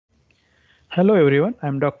Hello everyone, I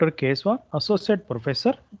am Dr. Keswar, Associate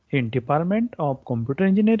Professor in Department of Computer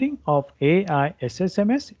Engineering of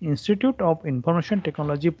AISSMS Institute of Information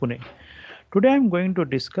Technology, Pune. Today I am going to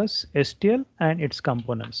discuss STL and its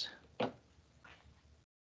components.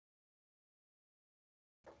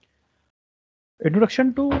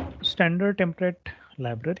 Introduction to Standard Template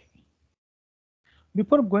Library.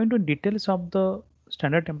 Before going to details of the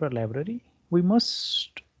Standard Template Library, we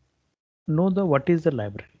must know what is the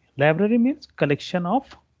library. Library means collection of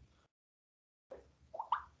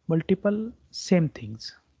multiple same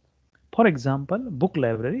things. For example, book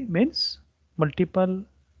library means multiple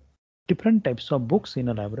different types of books in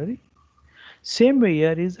a library. Same way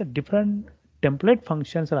here is a different template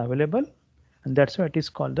functions are available, and that's why it is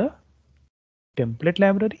called the template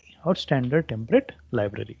library or standard template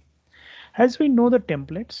library. As we know the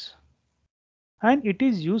templates, and it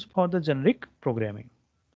is used for the generic programming.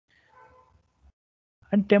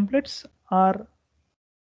 And templates are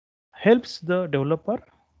helps the developer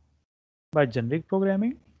by generic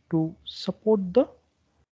programming to support the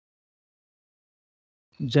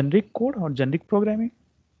generic code or generic programming.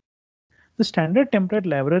 The standard template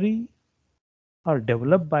library are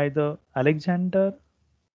developed by the Alexander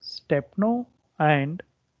Stepno and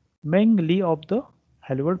Meng Lee of the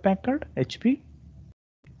Hewlett Packard HP,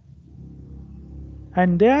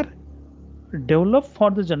 and they are developed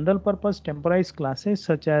for the general purpose temporized classes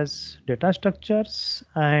such as data structures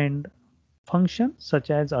and functions such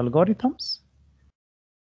as algorithms.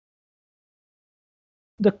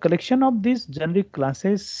 The collection of these generic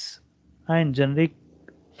classes and generic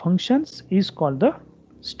functions is called the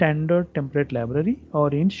standard template library,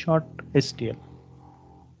 or in short STL.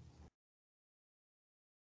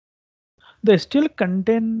 The STL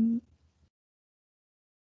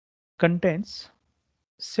contains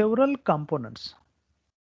several components,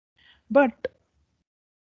 but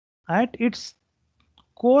at its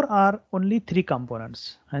core are only three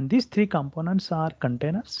components, and these three components are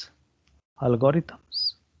containers,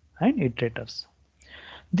 algorithms, and iterators.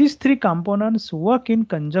 These three components work in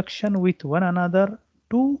conjunction with one another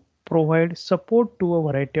to provide support to a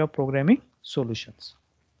variety of programming solutions.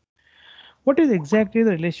 What is exactly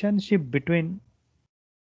the relationship between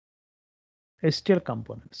STL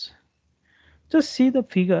components? Just see the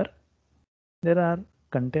figure. There are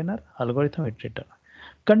container, algorithm, iterator.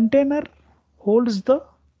 Container holds the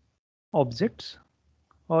objects,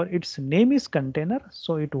 or its name is container,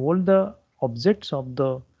 so it holds the objects of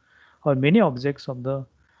the or many objects of the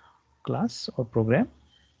class or program.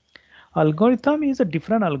 Algorithm is a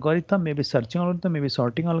different algorithm, maybe searching algorithm, maybe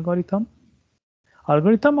sorting algorithm.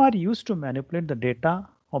 Algorithm are used to manipulate the data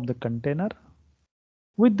of the container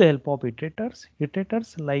with the help of iterators.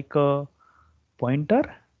 Iterators like a pointer,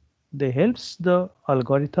 they helps the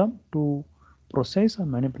algorithm to process and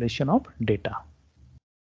manipulation of data.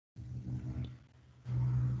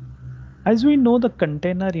 As we know the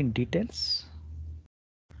container in details,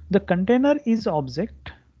 the container is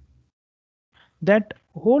object that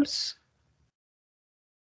holds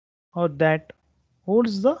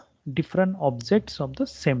the different objects of the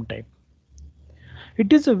same type.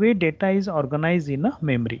 It is a way data is organized in a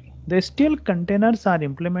memory. The STL containers are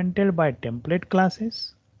implemented by template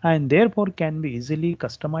classes and therefore can be easily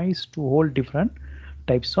customized to hold different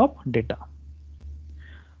types of data.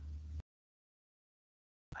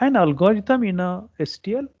 An algorithm in a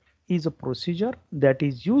STL is a procedure that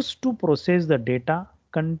is used to process the data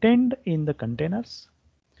contained in the containers.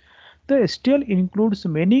 The STL includes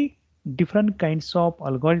many different kinds of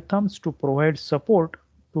algorithms to provide support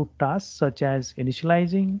to tasks such as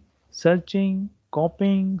initializing, searching,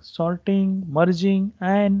 copying, sorting, merging,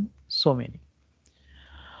 and so many.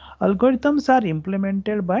 Algorithms are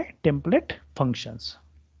implemented by template functions.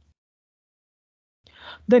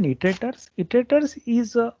 Then iterators. Iterators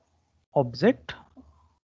is a object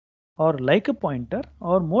or like a pointer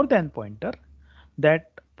or more than pointer that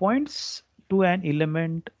points to an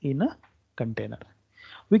element in a container.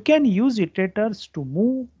 We can use iterators to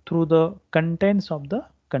move through the contents of the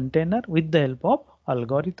container with the help of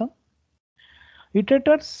algorithm.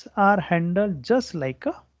 Iterators are handled just like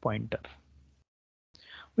a pointer.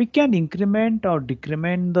 We can increment or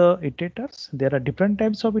decrement the iterators. There are different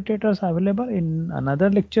types of iterators available. In another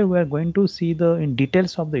lecture, we are going to see the in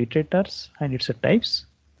details of the iterators and its types.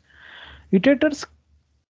 Iterators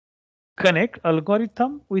connect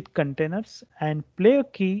algorithm with containers and play a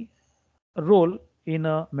key role in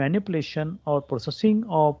a manipulation or processing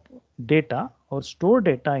of data or store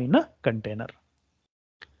data in a container.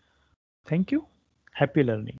 Thank you. Happy learning.